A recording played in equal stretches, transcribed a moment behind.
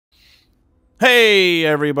Hey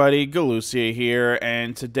everybody, Galucia here,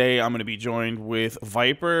 and today I'm going to be joined with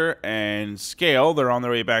Viper and Scale. They're on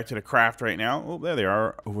their way back to the craft right now. Oh, there they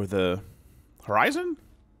are, over the horizon?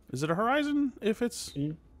 Is it a horizon if it's...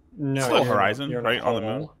 No, still horizon, you're right, on the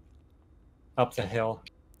moon? Up the hill.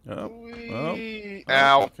 Ow.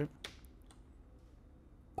 Okay.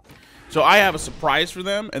 So I have a surprise for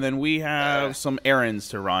them, and then we have some errands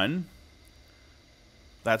to run.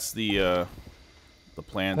 That's the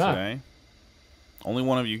plan today. Only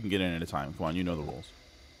one of you can get in at a time. Come on, you know the rules.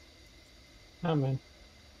 Oh, man.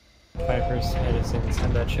 Viper's head is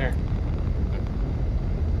inside that chair.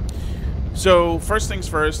 So, first things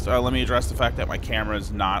first, let me address the fact that my camera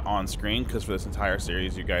is not on screen, because for this entire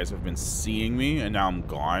series you guys have been seeing me, and now I'm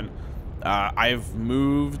gone. I've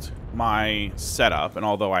moved my setup, and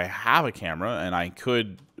although I have a camera, and I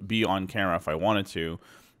could be on camera if I wanted to,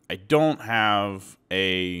 I don't have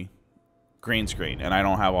a green screen, and I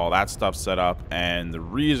don't have all that stuff set up, and the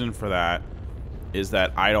reason for that is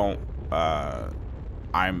that I don't,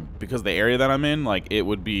 because the area that I'm in, like, it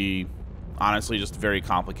would be honestly just very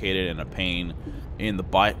complicated and a pain in the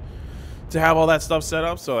butt to have all that stuff set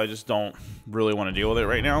up, so I just don't really want to deal with it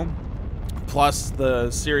right now. Plus, the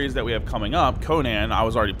series that we have coming up, Conan, I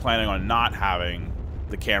was already planning on not having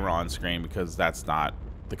the camera on screen because that's not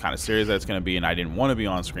the kind of series that it's going to be, and I didn't want to be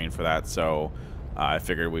on screen for that, so I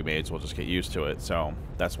figured we may as well just get used to it, so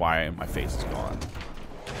that's why my face is gone.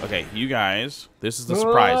 Okay, you guys, this is the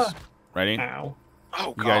surprise. Ready? Ow. Oh,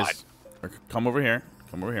 you God. guys, come over here.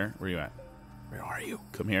 Come over here. Where are you at? Where are you?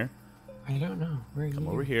 Come here. I don't know. Where are you? Come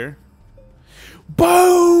over here.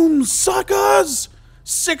 Boom! Suckers!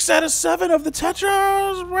 6 out of 7 of the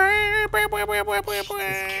Tetras!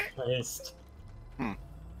 Christ.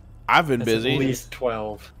 I've been That's busy. At least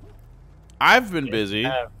 12. I've been busy.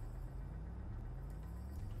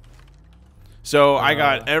 So I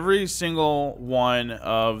got every single one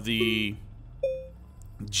of the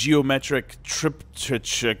geometric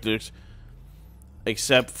triptychs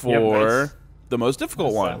except for the most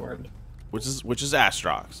difficult one, which is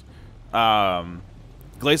Atrox.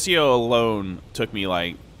 Glacio alone took me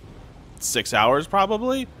like 6 hours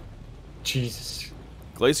probably. Jesus.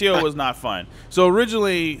 Glacio was not fun. So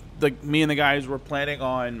originally, me and the guys were planning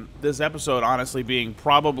on this episode honestly being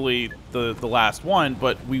probably the last one,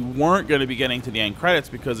 but we weren't going to be getting to the end credits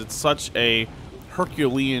because it's such a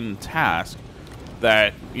Herculean task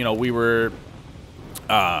that, you know, we were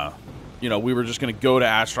just going to go to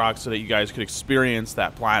Atrox so that you guys could experience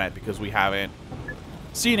that planet because we haven't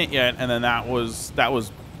seen it yet, and then that was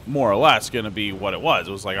more or less going to be what it was.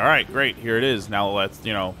 It was like, all right, great, here it is. Now let's,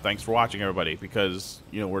 you know, thanks for watching, everybody, because,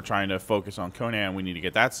 you know, we're trying to focus on Conan. We need to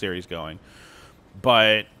get that series going.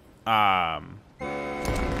 But,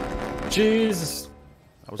 Jesus.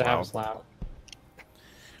 That was loud. loud.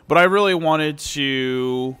 But I really wanted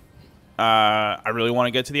to,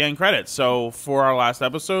 get to the end credits. So for our last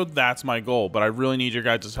episode, that's my goal. But I really need your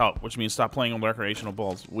guys' help, which means stop playing on recreational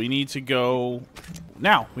balls. We need to go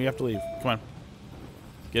now. We have to leave. Come on.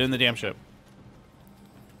 Get in the damn ship.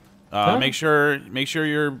 Make sure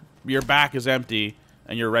your back is empty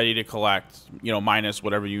and you're ready to collect, you know, minus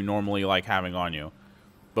whatever you normally like having on you.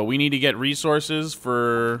 But we need to get resources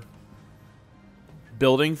for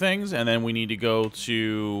building things, and then we need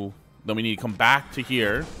to then we need to come back to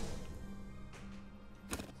here.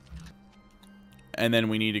 And then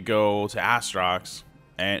we need to go to Atrox,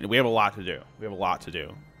 and we have a lot to do.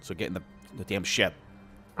 So get in the damn ship.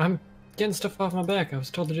 I'm getting stuff off my back. I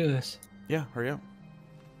was told to do this. Yeah, hurry up.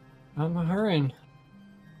 I'm hurrying.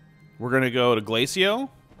 We're going to go to Glacio,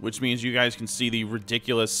 which means you guys can see the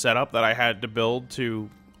ridiculous setup that I had to build to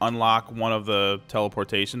unlock one of the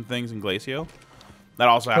teleportation things in Glacio. That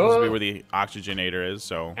also happens to be where the oxygenator is,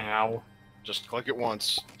 so... Ow. Just click it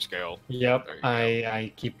once, Scale. Yep,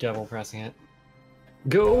 I keep double pressing it.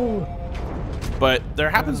 Go! But there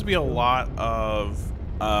happens to be a lot of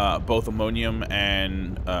both ammonium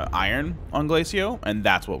and iron on Glacio, and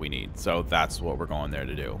that's what we need. So that's what we're going there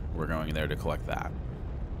to do. We're going there to collect that.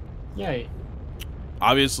 Yay.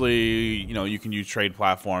 Obviously, you know, you can use trade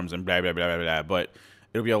platforms and blah, blah, blah, blah, blah, but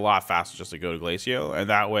it'll be a lot faster just to go to Glacio, and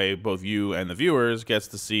that way both you and the viewers gets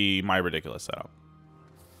to see my ridiculous setup.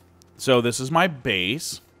 So this is my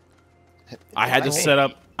base. I had to set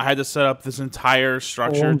up this entire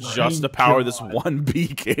structure just to power this one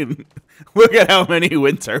beacon. Look at how many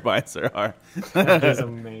wind turbines there are. That is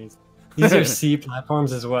amazing. These are sea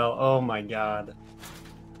platforms as well. Oh my god.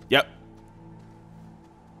 Yep.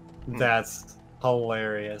 That's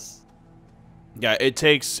hilarious. Yeah, it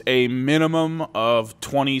takes a minimum of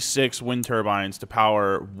 26 wind turbines to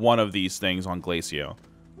power one of these things on Glacio.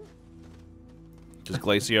 Because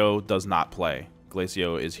Glacio does not play.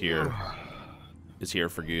 Glacio is here. Is here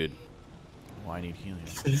for good. Oh, I need helium.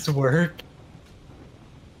 Does this work?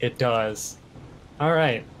 It does.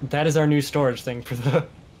 Alright, that is our new storage thing for the...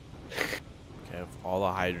 Okay, I have all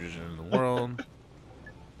the hydrogen in the world.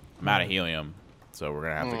 I'm out of helium, so we're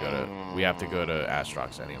gonna have to go to... We have to go to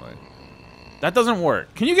Atrox anyway. That doesn't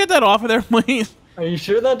work. Can you get that off of there, please? Are you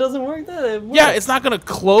sure that doesn't work? Yeah, it's not gonna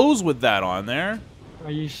close with that on there.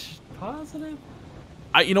 Are you positive?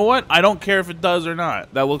 You know what? I don't care if it does or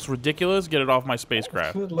not. That looks ridiculous. Get it off my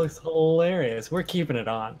spacecraft. It looks hilarious. We're keeping it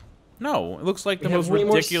on. No, it looks like the We have most way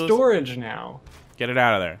ridiculous. more storage now. Get it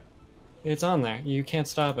out of there. It's on there. You can't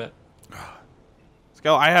stop it.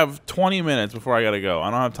 Skell, I have 20 minutes before I gotta go.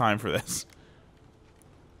 I don't have time for this.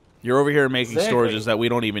 You're over here making storages that we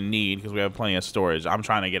don't even need because we have plenty of storage. I'm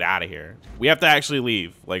trying to get out of here. We have to actually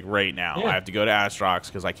leave, like, right now. Yeah. I have to go to Atrox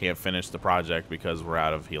because I can't finish the project because we're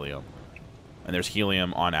out of helium. And there's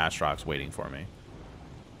helium on Atrox waiting for me.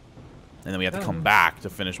 And then we have to come back to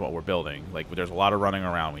finish what we're building. Like, there's a lot of running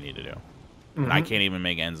around we need to do. And I can't even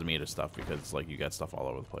make ends meet of stuff because, like, you got stuff all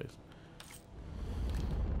over the place.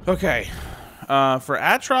 Okay. For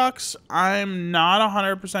Atrox, I'm not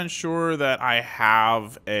 100% sure that I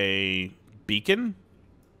have a beacon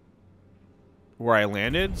where I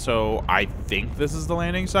landed. So I think this is the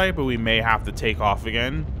landing site, but we may have to take off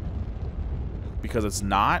again. Because it's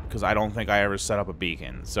not, because I don't think I ever set up a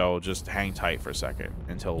beacon. So just hang tight for a second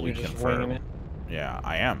until we confirm. Yeah,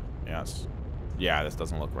 I am. Yes. Yeah, this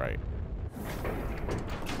doesn't look right.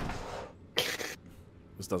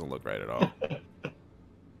 This doesn't look right at all.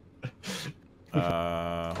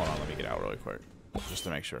 Hold on, let me get out really quick. Just to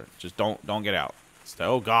make sure. Just don't get out.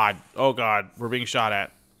 Oh god. Oh god. We're being shot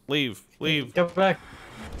at. Leave. Leave. Get back.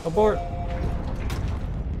 Abort.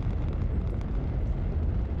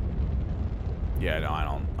 Yeah, no, I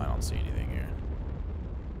don't see anything here.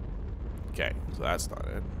 Okay, so that's not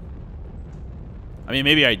it. I mean,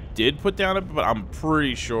 maybe I did put down it, but I'm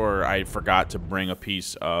pretty sure I forgot to bring a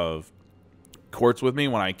piece of quartz with me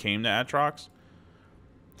when I came to Atrox.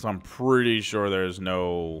 So I'm pretty sure there's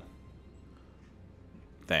no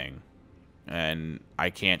thing. And I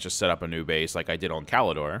can't just set up a new base like I did on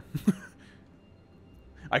Calidor.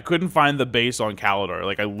 I couldn't find the base on Calidor.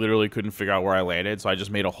 Like, I literally couldn't figure out where I landed, so I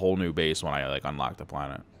just made a whole new base when I, like, unlocked the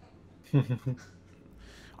planet.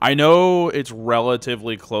 I know it's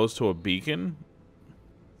relatively close to a beacon,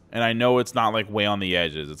 and I know it's not, like, way on the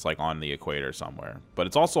edges. It's, like, on the equator somewhere. But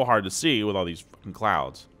it's also hard to see with all these fucking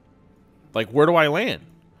clouds. Like, where do I land?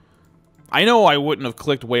 I know I wouldn't have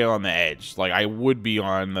clicked way on the edge. Like, I would be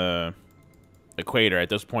on the equator. At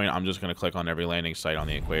this point, I'm just going to click on every landing site on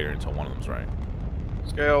the equator until one of them's right.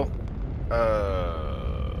 Scale.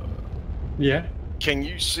 Yeah? Can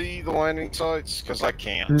you see the landing sites? Because I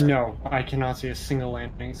can't. No, I cannot see a single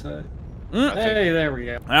landing site. Hey, there we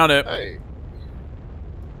go. Found it. Hey.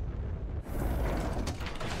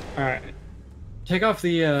 Alright. Take off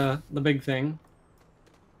the big thing.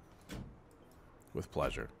 With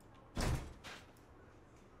pleasure.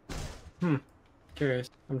 Curious.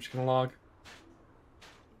 I'm just gonna log.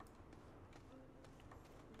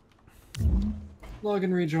 Log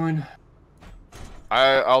and rejoin.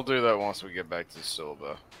 I'll do that once we get back to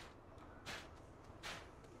Silva.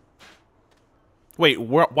 Wait,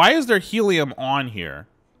 why is there helium on here?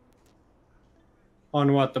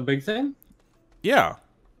 On what, the big thing? Yeah.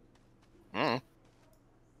 Hmm.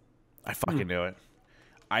 I fucking knew it.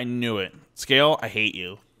 I knew it. Scale, I hate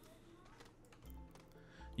you.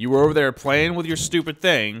 You were over there playing with your stupid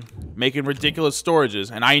thing, making ridiculous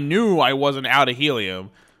storages, and I knew I wasn't out of helium,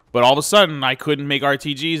 but all of a sudden I couldn't make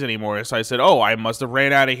RTGs anymore, so I said, oh, I must have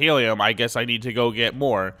ran out of helium. I guess I need to go get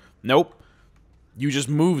more. Nope. You just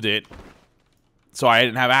moved it, so I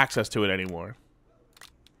didn't have access to it anymore.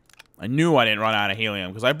 I knew I didn't run out of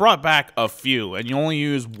helium, because I brought back a few, and you only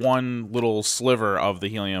use one little sliver of the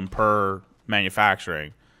helium per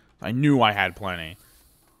manufacturing. I knew I had plenty.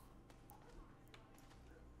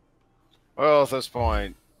 Well, at this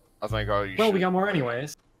point, I think all you Well, we got more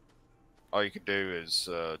anyways. all you could do is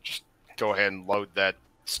just go ahead and load that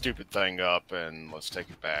stupid thing up, and let's take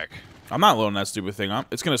it back. I'm not loading that stupid thing up.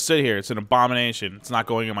 It's going to sit here. It's an abomination. It's not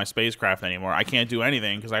going in my spacecraft anymore. I can't do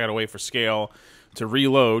anything because I got to wait for Scale to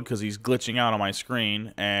reload because he's glitching out on my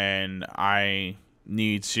screen, and I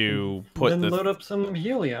need to put then load up some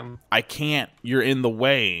helium. I can't. You're in the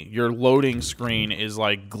way. Your loading screen is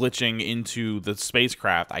like glitching into the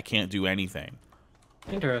spacecraft. I can't do anything.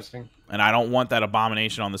 Interesting. And I don't want that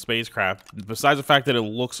abomination on the spacecraft. Besides the fact that it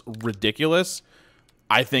looks ridiculous,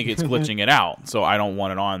 I think it's glitching it out. So I don't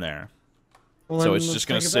want it on there. Well, so it's just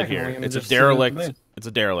going to sit here. It's a derelict. It's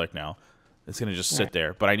a derelict now. It's going to just sit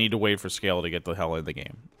there. But I need to wait for scale to get the hell in the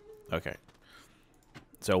game. Okay.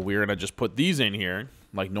 So we're going to just put these in here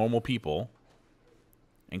like normal people,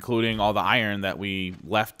 including all the iron that we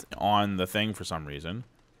left on the thing for some reason.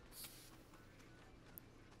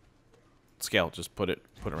 Scale, just put it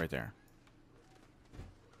right there.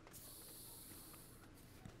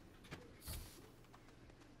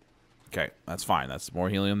 Okay, that's fine. That's more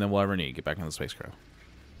helium than we'll ever need. Get back in the spacecraft.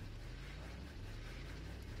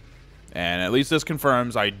 And at least this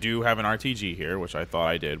confirms I do have an RTG here, which I thought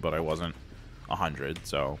I did, but I wasn't 100,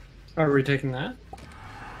 so... Are we taking that?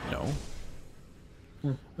 No.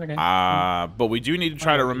 Okay. But we do need to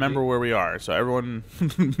try to remember where we are, so everyone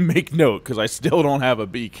make note, because I still don't have a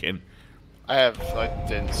beacon. I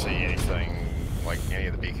didn't see anything, like any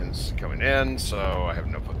of the beacons coming in, so I have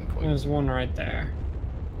no fucking clue. There's one right there.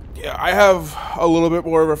 Yeah, I have a little bit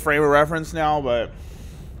more of a frame of reference now, but...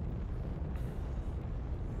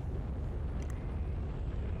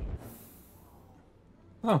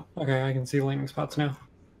 Oh, okay, I can see landing spots now.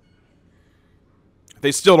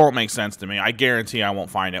 They still don't make sense to me. I guarantee I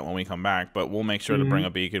won't find it when we come back, but we'll make sure to bring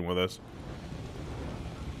a beacon with us.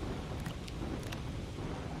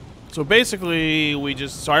 So basically, we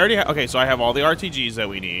just... So I already okay, so I have all the RTGs that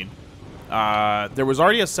we need. There was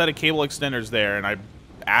already a set of cable extenders there, and I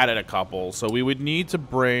added a couple. So we would need to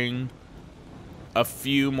bring a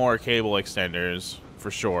few more cable extenders,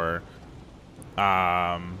 for sure.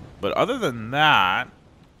 But other than that,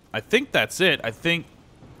 I think that's it. I think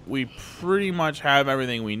we pretty much have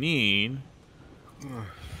everything we need.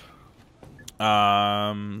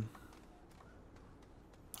 I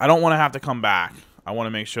don't want to have to come back. I want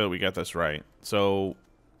to make sure that we get this right. So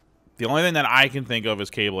the only thing that I can think of is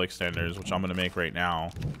cable extenders, which I'm going to make right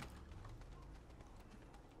now.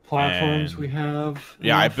 Platforms and, we have.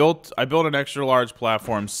 Yeah, I built an extra large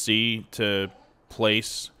platform C to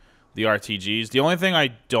place the RTGs. The only thing I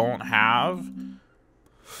don't have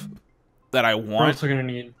that I want We're also going to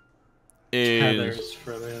need is tethers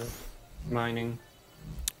for the mining.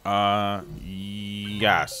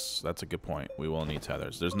 Yes, that's a good point. We will need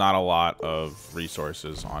tethers. There's not a lot of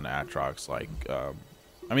resources on Atrox. Like, I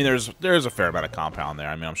mean, there's a fair amount of compound there.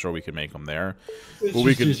 I mean, I'm sure we could make them there. It's but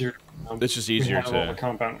just easier. It's just easier we have all the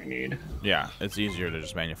compound we need. Yeah, it's easier to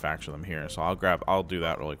just manufacture them here. So I'll do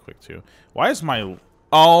that really quick too. Why is my...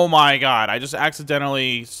 Oh my god, I just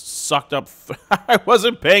accidentally sucked up... I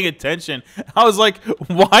wasn't paying attention. I was like,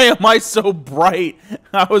 why am I so bright?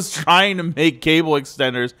 I was trying to make cable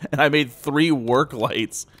extenders, and I made 3 work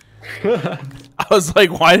lights. I was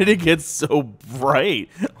like, why did it get so bright?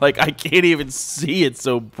 Like, I can't even see it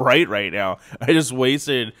so bright right now. I just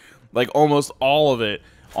wasted, like, almost all of it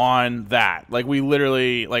on that. Like, we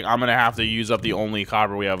literally... Like, I'm gonna have to use up the only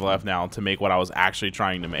copper we have left now to make what I was actually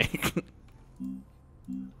trying to make.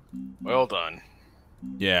 Well done.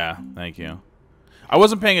 Yeah, thank you. I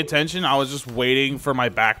wasn't paying attention. I was just waiting for my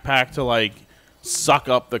backpack to, like, suck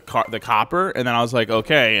up the copper, and then I was like,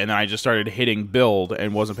 okay, and then I just started hitting build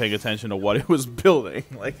and wasn't paying attention to what it was building.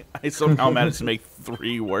 Like, I somehow managed to make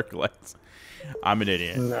 3 work lights. I'm an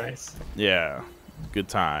idiot. Nice. Yeah. Good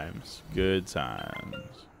times. Good times.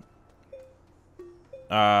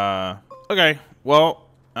 Okay. Well,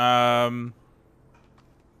 I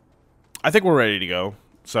think we're ready to go.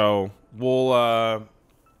 So we'll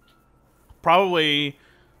probably,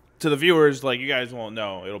 to the viewers, like, you guys won't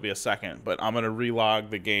know, it'll be a second, but I'm gonna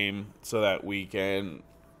relog the game so that we can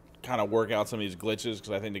kind of work out some of these glitches,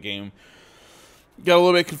 because I think the game got a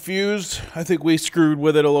little bit confused. I think we screwed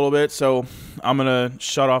with it a little bit, so I'm gonna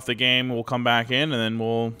shut off the game. We'll come back in, and then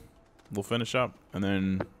we'll finish up, and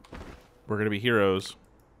then we're gonna be heroes.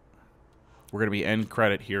 We're gonna be end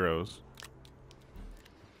credit heroes.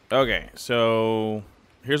 Okay, so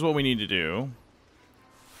here's what we need to do.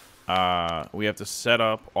 We have to set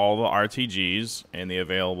up all the RTGs in the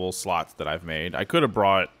available slots that I've made. I could have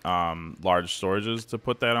brought large storages to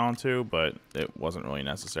put that onto, but it wasn't really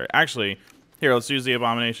necessary. Actually, here, let's use the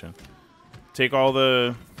abomination. Take all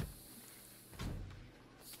the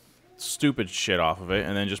stupid shit off of it,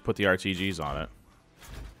 and then just put the RTGs on it.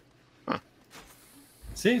 Huh.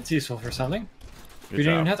 See, it's useful for something. Good We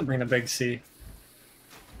didn't job. even have to bring the big C.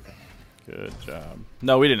 Good job.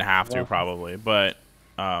 No, we didn't have to, probably, but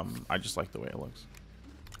I just like the way it looks.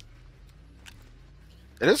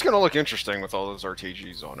 It is going to look interesting with all those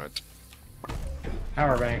RTGs on it.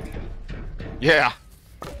 Power bank. Yeah.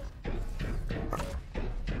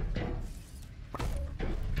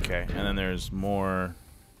 Okay, and then there's more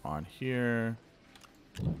on here.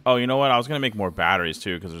 Oh, you know what? I was gonna make more batteries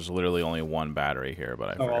too, because there's literally only one battery here, but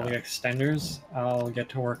I Oh, all forgot. the extenders? I'll get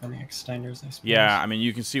to work on the extenders, I suppose. Yeah, I mean,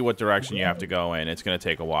 you can see what direction you have to go in. It's gonna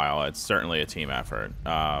take a while. It's certainly a team effort.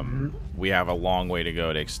 We have a long way to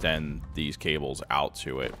go to extend these cables out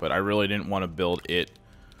to it, but I really didn't want to build it.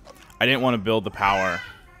 I didn't want to build the power.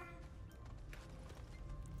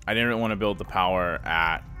 I didn't want to build the power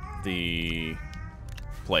at the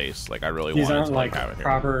place. Like, I really These wanted aren't to like have it here.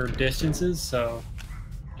 proper distances, so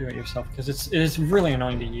do it yourself, because it is really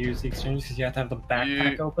annoying to use the extenders because you have to have the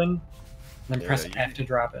backpack open and then press F to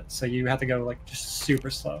drop it. So you have to go like just super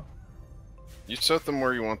slow. You set them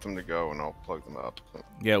where you want them to go, and I'll plug them up.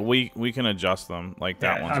 Yeah, we can adjust them. Like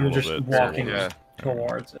that Yeah, one's I'm a little just bit. walking Yeah.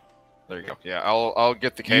 towards it. There you go. Yeah, I'll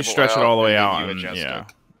get the cable. You stretch it out, all the way and then out, you and adjust yeah,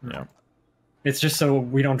 it. yeah. It's just so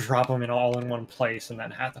we don't drop them all in one place and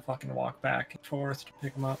then have to fucking walk back and forth to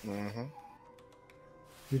pick them up. Mm-hmm.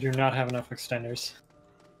 We do not have enough extenders.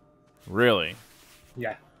 Really?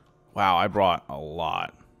 Yeah, Wow, I brought a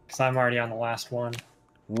lot. because I'm already on the last one.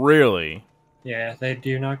 Really? Yeah, they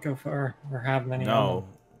do not go far or have many. No.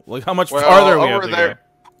 Look how much Well, farther we have over to there,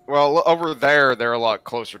 go. well, over there, they're a lot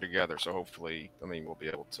closer together. So hopefully, I mean, we'll be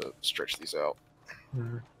able to stretch these out.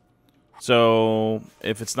 Mhm. So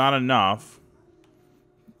if it's not enough,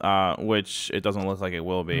 which it doesn't look like it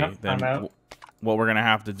will be, Nope, then I'm out. What we're gonna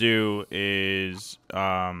have to do is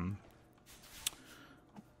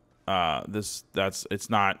it's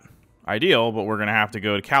not ideal, but we're gonna have to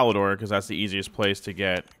go to Calidor because that's the easiest place to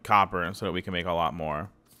get copper, so that we can make a lot more.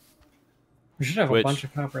 We should have Which- a bunch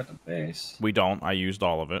of copper at the base. We don't. I used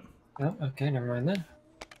all of it. Oh, okay, never mind then.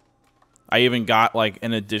 I even got like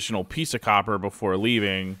an additional piece of copper before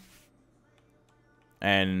leaving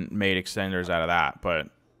and made extenders out of that. But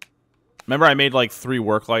remember, I made like 3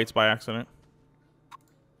 work lights by accident.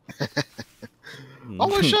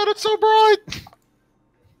 Holy shit! It's so bright.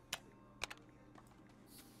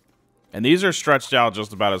 And these are stretched out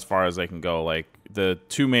just about as far as they can go. Like the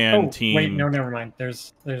 2-man team. Wait, no, never mind.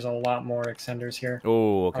 There's a lot more extenders here.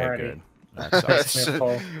 Oh, okay, Alrighty. good. That sucks. Basically a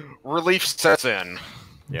full- Relief sets in.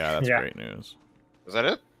 Yeah, that's Yeah. great news. Is that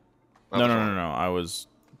it? No. I was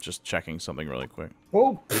just checking something really quick.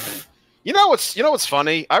 Oh, You know what's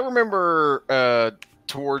funny? I remember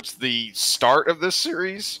towards the start of this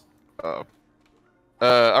series. I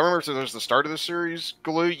remember towards the start of the series,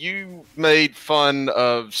 Galu, you made fun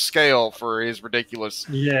of Scale for his ridiculous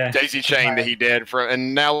yeah. daisy chain that he did for,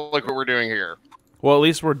 and now look what we're doing here. Well, at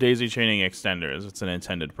least we're daisy chaining extenders. It's an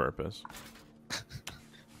intended purpose. Is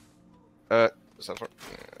that what?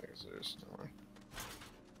 Yeah, I guess it is. Never mind.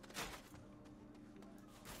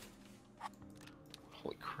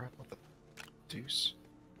 Holy crap! What the deuce?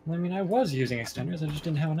 I mean, I was using extenders. I just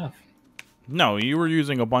didn't have enough. No, you were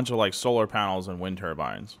using a bunch of like solar panels and wind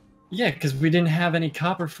turbines. Yeah, because we didn't have any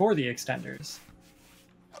copper for the extenders.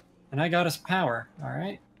 And I got us power,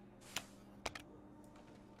 alright?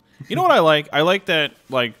 You know what I like? I like that,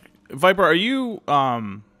 like, Viper, are you, I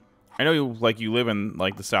know you live in,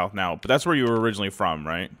 like, the South now, but that's where you were originally from,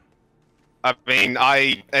 right? I mean,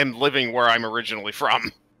 I am living where I'm originally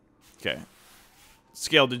from. Okay.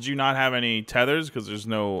 Scale, did you not have any tethers? Because there's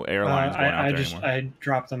no airlines going out there anymore. I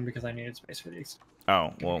dropped them because I needed space for the extenders.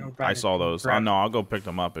 Oh, Go well, back I saw and those. grab- No, I'll go pick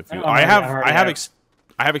them up if you... I'm I already have out.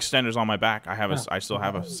 I have extenders on my back. I still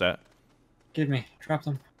have a set. Give me. Drop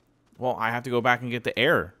them. Well, I have to go back and get the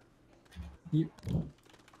air. You...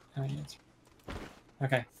 Oh, yes.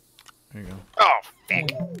 Okay. There you go. Oh, damn.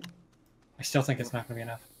 I still think it's not going to be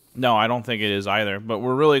enough. No, I don't think it is either, but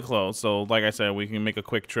we're really close. So, like I said, we can make a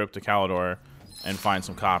quick trip to Calidor and find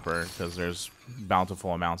some copper, because there's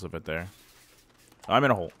bountiful amounts of it there. I'm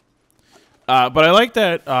in a hole. But I like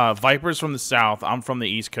that Viper's from the south, I'm from the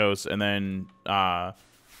east coast, and then The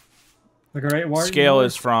Great War. Scale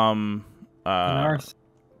is from North.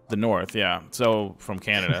 the north, yeah. So, from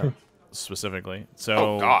Canada, specifically.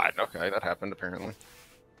 So, Oh God. Okay, that happened apparently.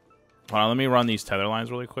 hold on, let me run these tether lines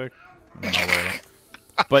really quick. And then I'll load it.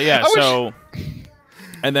 But yeah, I wish- so...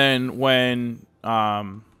 And then when...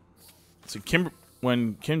 So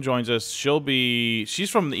when Kim joins us, she's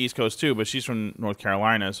from the East Coast too, but she's from North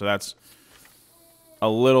Carolina, so that's a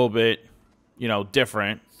little bit,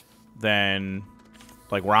 different than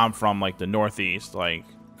like where I'm from, like the Northeast, like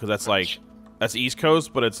because that's East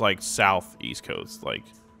Coast, but it's like South East Coast, like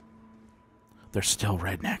there's still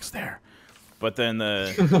rednecks there. But then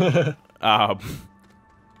the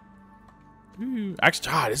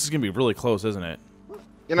actually, this is gonna be really close, isn't it?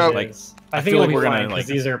 You know, Like, I I think feel it'll like be we're fine gonna, because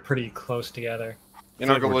like- these are pretty close together. you I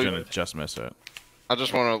know, feel like we're Galu, gonna just miss it. I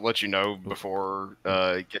just want to let you know before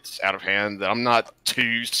it gets out of hand that I'm not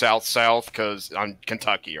too south because I'm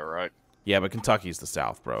Kentucky. All right. Yeah, but Kentucky's the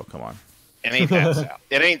South, bro. Come on. It ain't that south.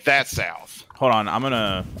 It ain't that south. Hold on, I'm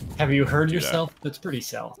gonna. Have you heard yourself? That's pretty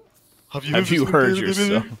south. Have you heard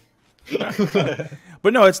yourself?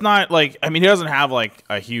 But no, it's not like. I mean, he doesn't have like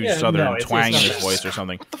a huge southern twang in his voice or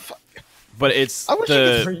something. What the fuck? But it's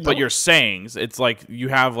the. But your sayings. It's like you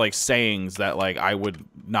have like sayings that like I would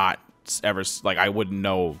not ever like. I wouldn't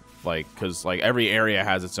know like because like every area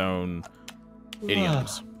has its own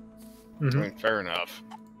idioms. I mean, fair enough.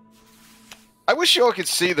 I wish y'all could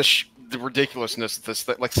see the ridiculousness of this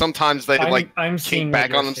thing. Like sometimes they I'm seeing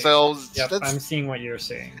back on themselves. Yep, I'm seeing what you're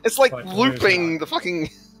seeing. It's like looping the fucking.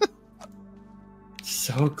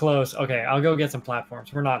 So close. Okay, I'll go get some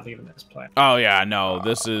platforms. We're not leaving this planet. Oh yeah, no.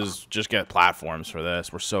 This is just get platforms for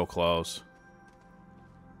this. We're so close.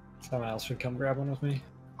 Someone else should come grab one with me.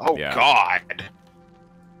 Oh Yeah. God.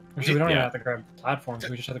 Actually, we don't even have to grab platforms.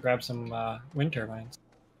 We just have to grab some wind turbines.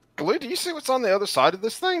 Galoo, do you see what's on the other side of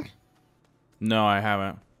this thing? No, I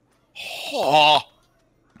haven't. Oh,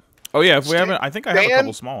 Oh yeah, if we haven't, I think I have a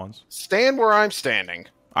couple small ones. stand where I'm standing.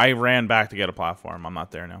 I ran back to get a platform. I'm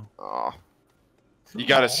not there now. Oh, you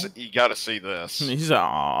gotta see this. He's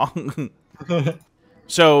aw.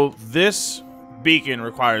 So this beacon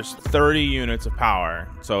requires 30 units of power,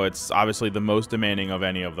 so it's obviously the most demanding of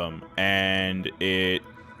any of them, and it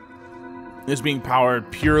is being powered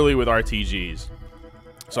purely with RTGs.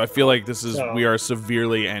 So I feel like this is we are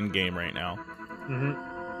severely end game right now.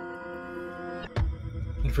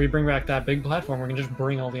 If we bring back that big platform, we can just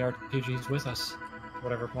bring all the RPGs with us to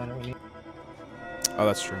whatever planet we need. Oh,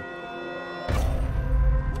 that's true.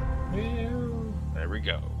 There we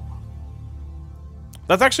go.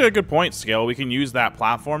 That's actually a good point, Scale. We can use that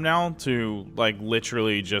platform now to like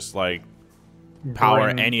literally just like power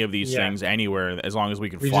any of these things anywhere as long as we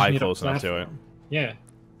can fly close enough to it. Yeah.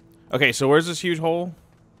 Okay, so where's this huge hole?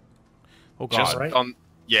 Oh god. Just on,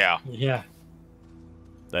 yeah. Yeah.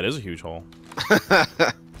 That is a huge hole.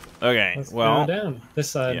 Okay, Let's well, go down.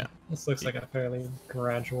 This side. This looks like a fairly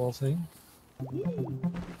gradual thing.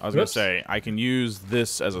 I was gonna say I can use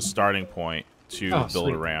this as a starting point to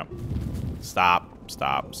build a ramp. Stop.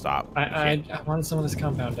 I wanted some of this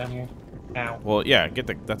compound down here. Ow. Well, yeah,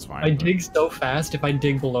 that's fine. I dig so fast. If I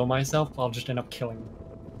dig below myself, I'll just end up killing them.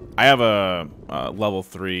 I have a level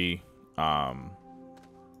 3. I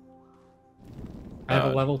have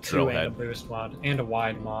a level 2 and head. a boost mod and a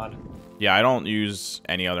wide mod. Yeah, I don't use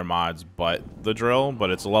any other mods but the drill,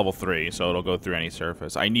 but it's a level 3, so it'll go through any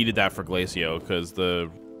surface. I needed that for Glacio because the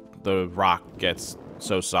rock gets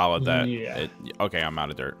so solid that okay, I'm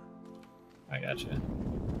out of dirt. I gotcha.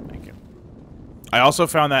 Thank you. I also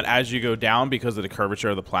found that as you go down, because of the curvature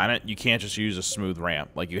of the planet, you can't just use a smooth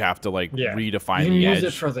ramp. Like you have to like redefine the edge. You can use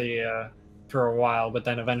it for the for a while, but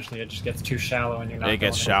then eventually it just gets too shallow and you're not. It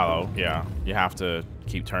gets shallow. Yeah, you have to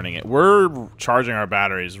keep turning it. We're charging our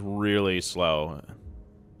batteries really slow,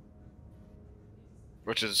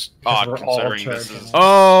 which is odd considering this is.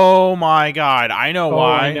 Oh my god! I know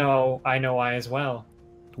why. I know why as well.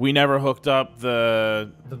 We never hooked up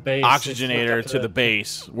the base oxygenator to the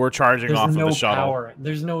base. We're charging off of the shuttle. Power.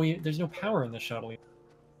 There's no power in the shuttle.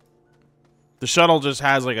 The shuttle just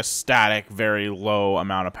has like a static, very low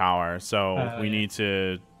amount of power. So we need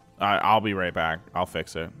to. I'll be right back. I'll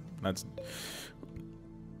fix it. That's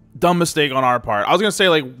dumb mistake on our part. I was gonna say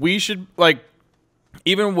like we should like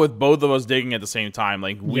even with both of us digging at the same time,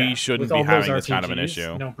 like we shouldn't be having this kind of an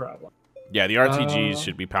issue. No problem. Yeah, the RTGs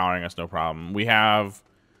should be powering us, no problem. We have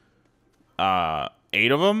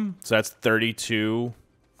 8 of them, so that's 32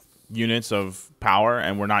 units of power,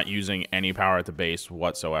 and we're not using any power at the base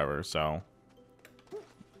whatsoever. So,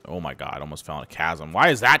 oh my god, almost fell in a chasm. Why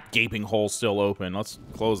is that gaping hole still open? Let's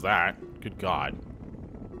close that. Good god,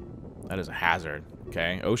 that is a hazard.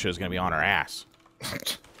 Okay, OSHA is gonna be on our ass.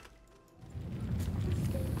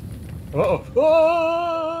 Oh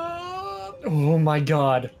my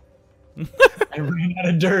god. I ran out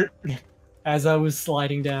of dirt as I was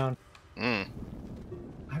sliding down. I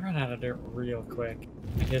ran out of dirt real quick.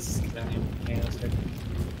 I guess it's because I didn't canister.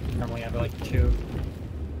 Normally I have like 2.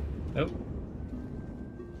 Oh.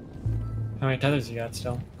 How many tethers you got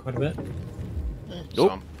still? Quite a bit?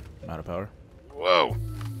 Nope. I'm out of power. Whoa.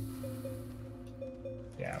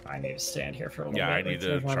 Yeah, I need to stand here for a little bit. Yeah, I need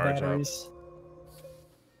to charge up.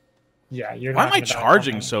 Yeah, you're Why am I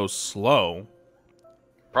charging so slow?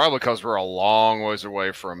 Probably because we're a long ways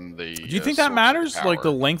away from the. Do you think that matters? Like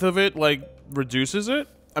the length of it, like reduces it?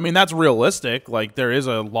 I mean, that's realistic. Like there is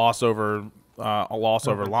a loss over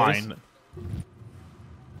line.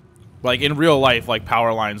 Like in real life, like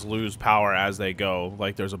power lines lose power as they go.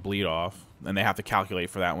 Like there's a bleed off, and they have to calculate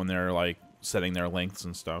for that when they're like setting their lengths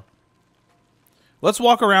and stuff. Let's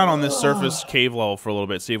walk around on this surface cave level for a little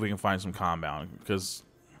bit, see if we can find some compound.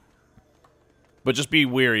 But just be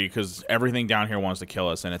weary, because everything down here wants to kill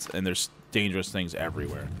us, and there's dangerous things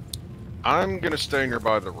everywhere. I'm gonna stay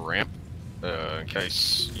nearby the ramp, in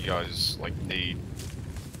case you guys like need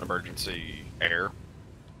emergency air.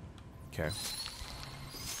 Okay.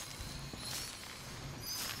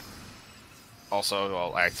 Also,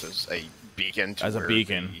 I'll act as a beacon. As a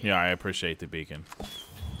beacon. Yeah, I appreciate the beacon.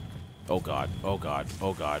 Oh god, oh god,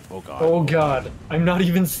 oh god, oh god. Oh god, I'm not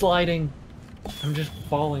even sliding. I'm just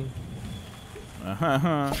falling.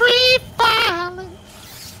 Free falling.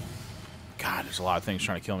 God, there's a lot of things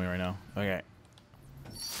trying to kill me right now. Okay.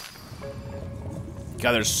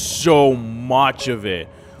 God, there's so much of it.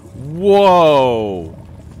 Whoa.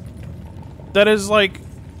 That is like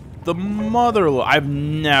the mother. I've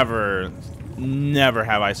never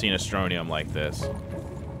have I seen Astronium like this.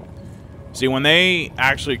 See, when they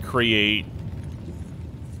actually create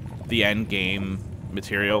the end game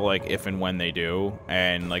material, like if and when they do,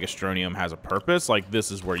 and like Astronium has a purpose, like this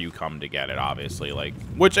is where you come to get it, obviously. Like,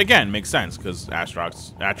 which again makes sense because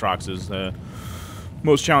Atrox is the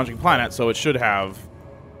most challenging planet, so it should have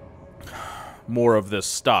more of this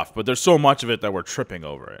stuff. But there's so much of it that we're tripping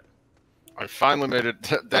over it. I finally made it.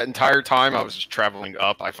 That entire time I was just traveling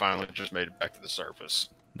up, I finally just made it back to the surface.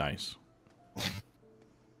 Nice.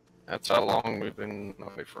 That's how long we've been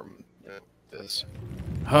away from this.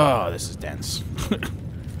 Oh, this is dense.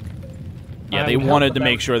 Yeah, they wanted to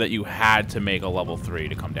make sure that you had to make a level 3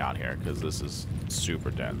 to come down here, because this is super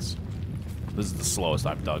dense. This is the slowest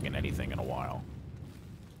I've dug in anything in a while.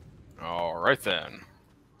 Alright then.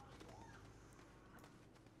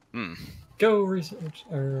 Go research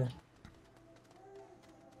or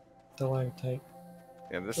stalactite.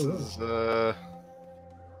 Yeah, this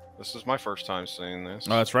is my first time seeing this.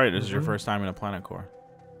 Oh, that's right. This is your first time in a planet core.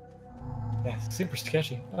 Yeah, super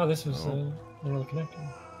sketchy. Oh, this was another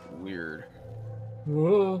connector. Weird.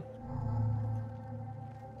 Whoa.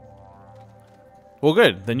 Well,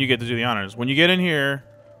 good. Then you get to do the honors. When you get in here,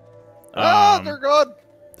 They're good.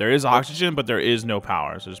 there is oxygen, but there is no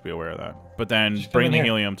power, so just be aware of that. But then Just bring come the in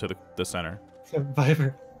here. helium to the center.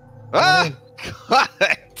 Viper. Ah! God!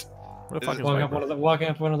 Where the fuck is Walking up Viper? walking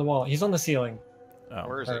up one of the wall. He's on the ceiling. Oh.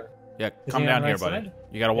 Where is it? Yeah, Is come he down on here, right buddy. side?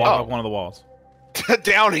 You gotta walk up one of the walls.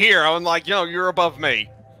 Down here, I'm like, you're above me.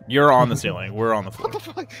 You're on the ceiling. We're on the floor. What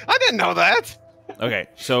the fuck? I didn't know that. Okay,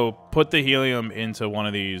 so put the helium into one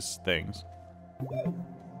of these things.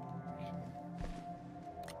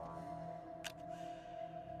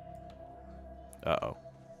 Uh-oh.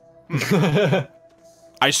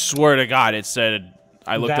 I swear to God, it said...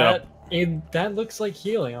 I looked it up. That looks like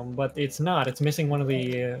helium, but it's not. It's missing one of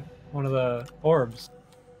the orbs.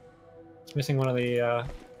 It's missing one of the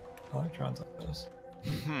electrons of those.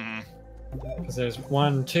 Because there's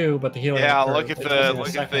 1, 2, but the helium. Yeah, or look at it's missing the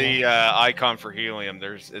second one. icon for helium.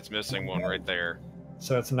 It's missing one right there.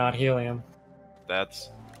 So it's not helium. That's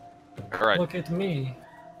all right. Look at me.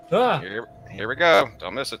 Ah! Here we go.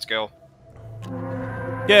 Don't miss it, Skill.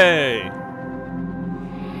 Yay!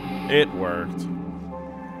 It worked.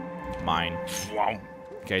 Mine.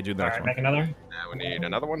 Okay, do the next Alright, one. make another. Now we need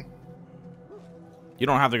another one. You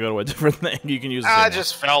don't have to go to a different thing. You can use the I same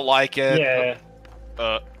just felt like it. Yeah.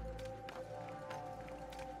 Oh,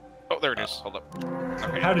 there it is. Hold up.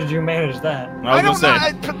 Okay. How did you manage that? one. I I was don't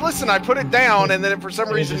gonna know. say. Listen, I put it down, and then for some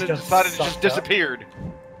And it reason just it got decided to sucked just up. disappeared.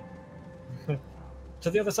 To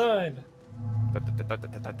the other side.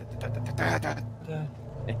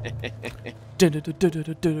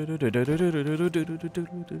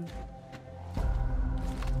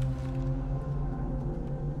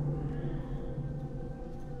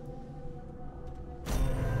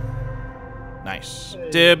 Nice.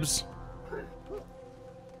 Dibs.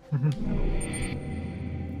 The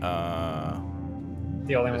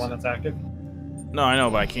only one that's active. No, I know,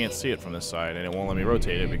 but I can't see it from this side, and it won't let me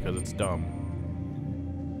rotate it because it's dumb.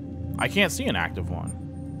 I can't see an active one.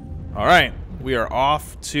 All right, we are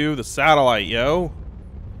off to the satellite, yo.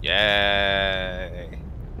 Yay!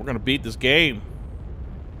 We're gonna beat this game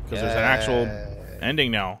because there's an actual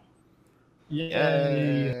ending now.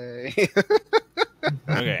 Yay! Yay!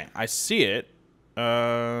 Okay, I see it.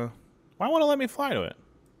 Why won't it let me fly to it?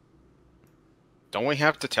 Don't we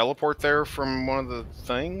have to teleport there from one of the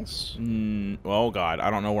things? Oh god, I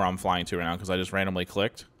don't know where I'm flying to right now because I just randomly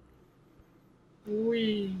clicked.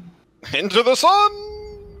 We Into the sun!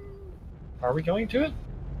 are we going to it?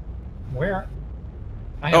 Where?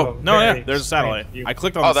 I have Oh a no, yeah, very there's a satellite. strange view. I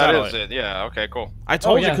clicked on Oh, the that satellite. is it. Yeah. Okay. Cool. I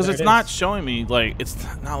told you yeah, because there it's it not is. showing me like it's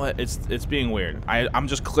not it's being weird. I'm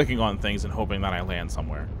just clicking on things and hoping that I land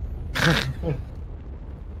somewhere.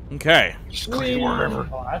 Okay. Just clean wherever.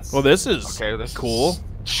 Oh, that's Well, this is Okay, this cool. is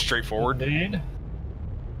straightforward. indeed.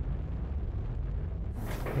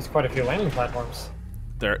 There's quite a few landing platforms.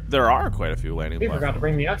 There are quite a few landing We forgot platforms. to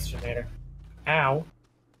bring the Astroneer. Ow.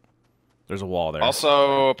 There's a wall there.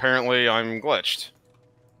 Also, apparently, I'm glitched.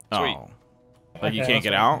 Sweet. Oh. Like you Okay, can't let's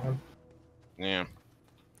get wait out? for him. Yeah.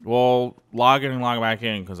 Well, log in and log back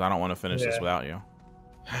in because I don't want to finish this Yeah. without you.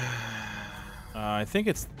 I think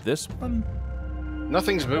it's this one.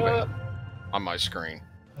 Nothing's moving What? on my screen.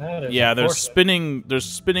 That is Yeah, there's unfortunate.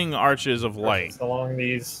 spinning arches of light. It's along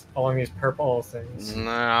these purple things.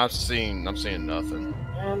 Nah, I'm seeing nothing.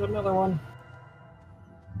 And another one.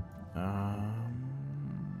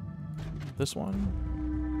 This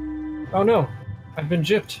one. Oh no, I've been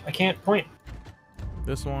gypped. I can't point.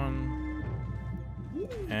 This one.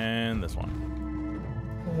 And this one.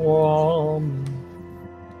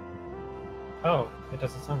 Oh, it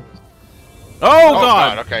doesn't sound good. Oh,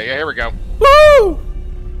 God! Okay, yeah, here we go. Woo!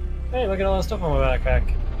 Hey, look at all the stuff on my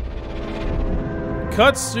backpack.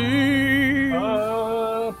 Cutscene!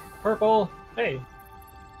 Purple. Hey.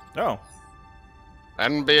 Oh.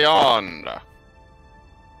 And beyond.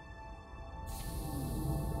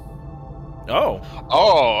 Oh.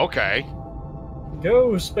 Oh, okay.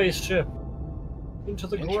 Go, spaceship. Into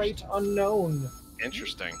the great unknown.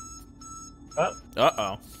 Interesting.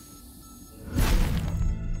 Uh-oh.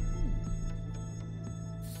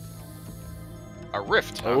 A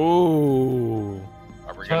rift, huh? Oh.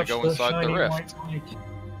 Are we gonna Touch go inside the shiny rift? white light.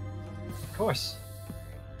 Of course.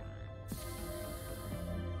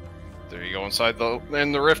 Do we go inside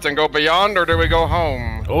in the rift and go beyond, or do we go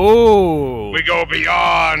home? Oh. We go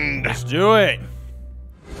beyond. Let's do it.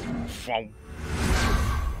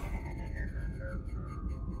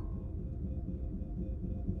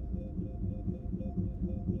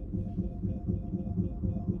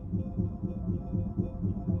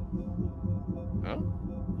 Oh,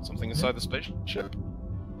 something inside the spaceship.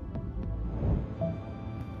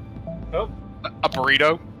 Oh. A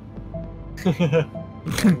burrito.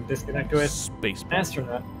 Disconnect with Space.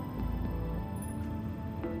 astronaut.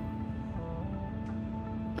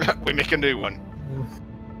 We make a new one.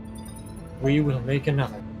 We will make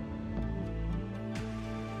another.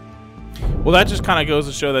 Well, that just kind of goes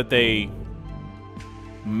to show that they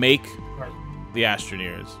make the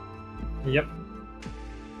Astroneers. Yep.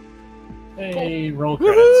 Hey, roll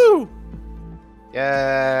credits. Woohoo!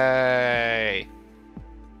 Yay!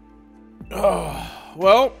 Oh,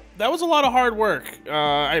 well, that was a lot of hard work.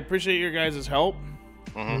 I appreciate your guys' help.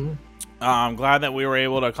 Mm-hmm. I'm glad that we were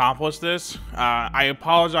able to accomplish this. I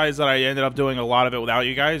apologize that I ended up doing a lot of it without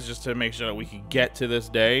you guys, just to make sure that we could get to this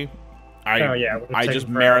day. Oh, yeah, it would've I taken just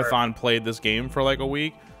forever. marathon played this game for like a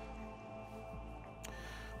week.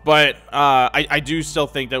 But I do still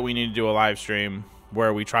think that we need to do a live stream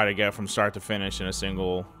where we try to get from start to finish in a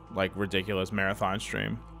single, like, ridiculous marathon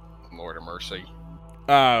stream. Lord of mercy.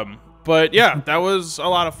 But yeah, that was a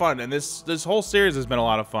lot of fun, and this whole series has been a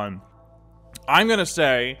lot of fun. I'm gonna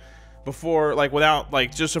say, before, like, without,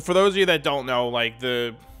 like, just so for those of you that don't know, like,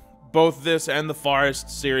 both this and the Forest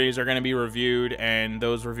series are gonna be reviewed, and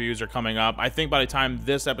those reviews are coming up. I think by the time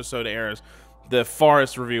this episode airs, the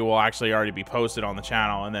Forest review will actually already be posted on the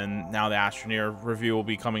channel, and then now the Astroneer review will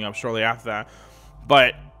be coming up shortly after that.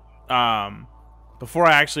 But before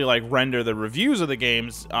I actually like render the reviews of the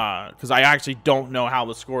games, because I actually don't know how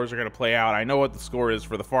the scores are going to play out. I know what the score is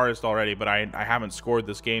for the Forest already, but I haven't scored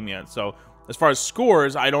this game yet. So as far as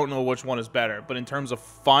scores, I don't know which one is better. But in terms of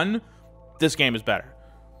fun, this game is better.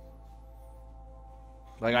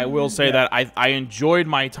 Like, I will say that I enjoyed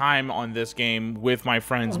my time on this game with my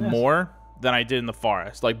friends more than I did in the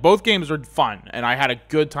Forest. Like, both games were fun, and I had a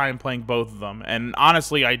good time playing both of them. And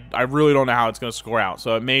honestly, I really don't know how it's going to score out.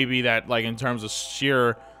 So it may be that, like, in terms of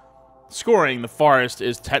sheer scoring, the Forest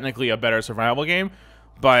is technically a better survival game.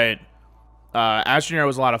 But Astroneer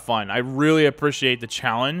was a lot of fun. I really appreciate the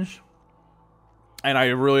challenge, and I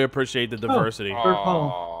really appreciate the diversity.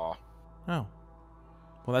 Aww. Oh.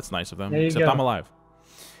 Well, that's nice of them, There you except go. I'm alive.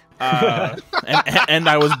 And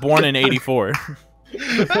I was born in 84.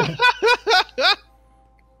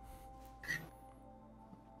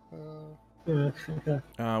 We want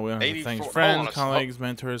to thank 84. friends, Oh, colleagues,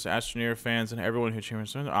 mentors, Astroneer fans, and everyone who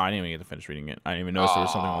cheers. Oh, I didn't even get to finish reading it. I didn't even notice there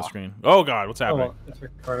was something on the screen. Oh God, what's happening? Oh, it's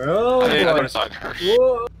recorded. Oh, Hey, I boy. inside.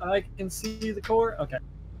 Whoa, I can see the core. Okay,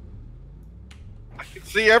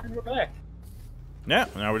 See every. we're back. Yeah,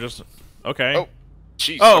 now we're just okay. Oh.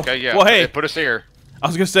 Jeez. Oh, Okay. Yeah. well, hey. Put us here. I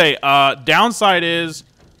was gonna say, downside is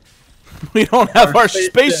We don't have our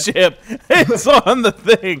spaceship. spaceship. It's on the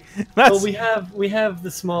thing. That's... Well, we have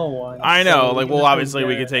the small one. I know. So like, well, obviously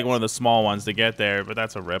we could take one of the small ones to get there, but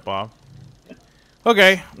that's a ripoff.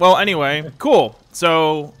 Okay. Well, anyway, cool.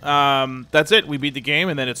 So that's it. We beat the game,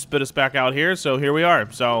 and then it spit us back out here. So here we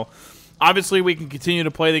are. So obviously we can continue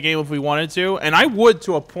to play the game if we wanted to, and I would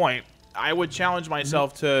to a point. I would challenge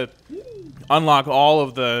myself to unlock all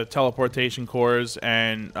of the teleportation cores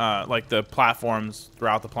and like the platforms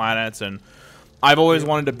throughout the planets. And I've always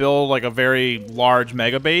wanted to build like a very large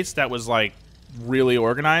mega base that was like really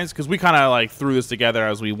organized, because we kind of like threw this together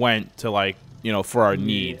as we went to, like, you know, for our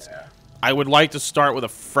needs. I would like to start with a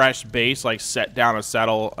fresh base, like set down a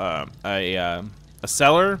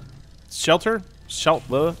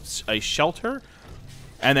shelter,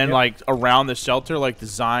 and then like around the shelter, like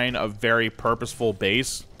design a very purposeful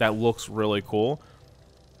base that looks really cool.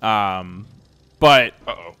 But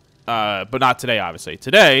not today, obviously.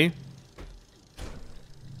 Today,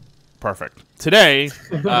 perfect. Today,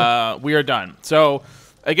 we are done. So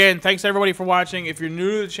again, thanks everybody for watching. If you're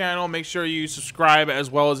new to the channel, make sure you subscribe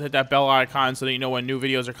as well as hit that bell icon so that you know when new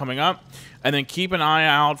videos are coming up. And then keep an eye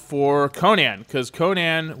out for Conan, because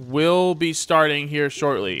Conan will be starting here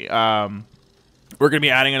shortly. We're going to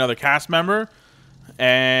be adding another cast member,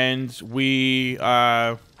 and we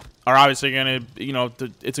are obviously going to, you know,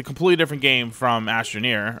 it's a completely different game from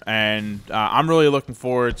Astroneer, and I'm really looking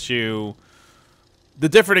forward to the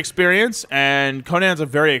different experience. And Conan's a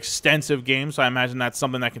very extensive game, so I imagine that's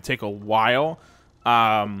something that can take a while.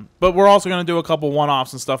 But we're also going to do a couple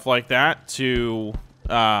one-offs and stuff like that to,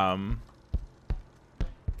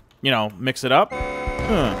 you know, mix it up.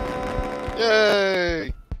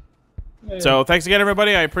 Yay! So thanks again,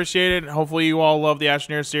 everybody. I appreciate it. Hopefully you all love the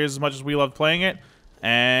Astroneer series as much as we love playing it.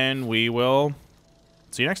 And we will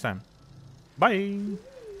see you next time. Bye.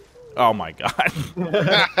 Oh, my God.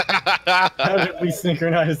 How did we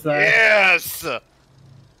synchronize that? Yes!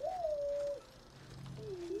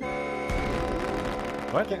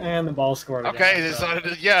 What? And the ball scored. Okay,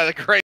 yeah, the great.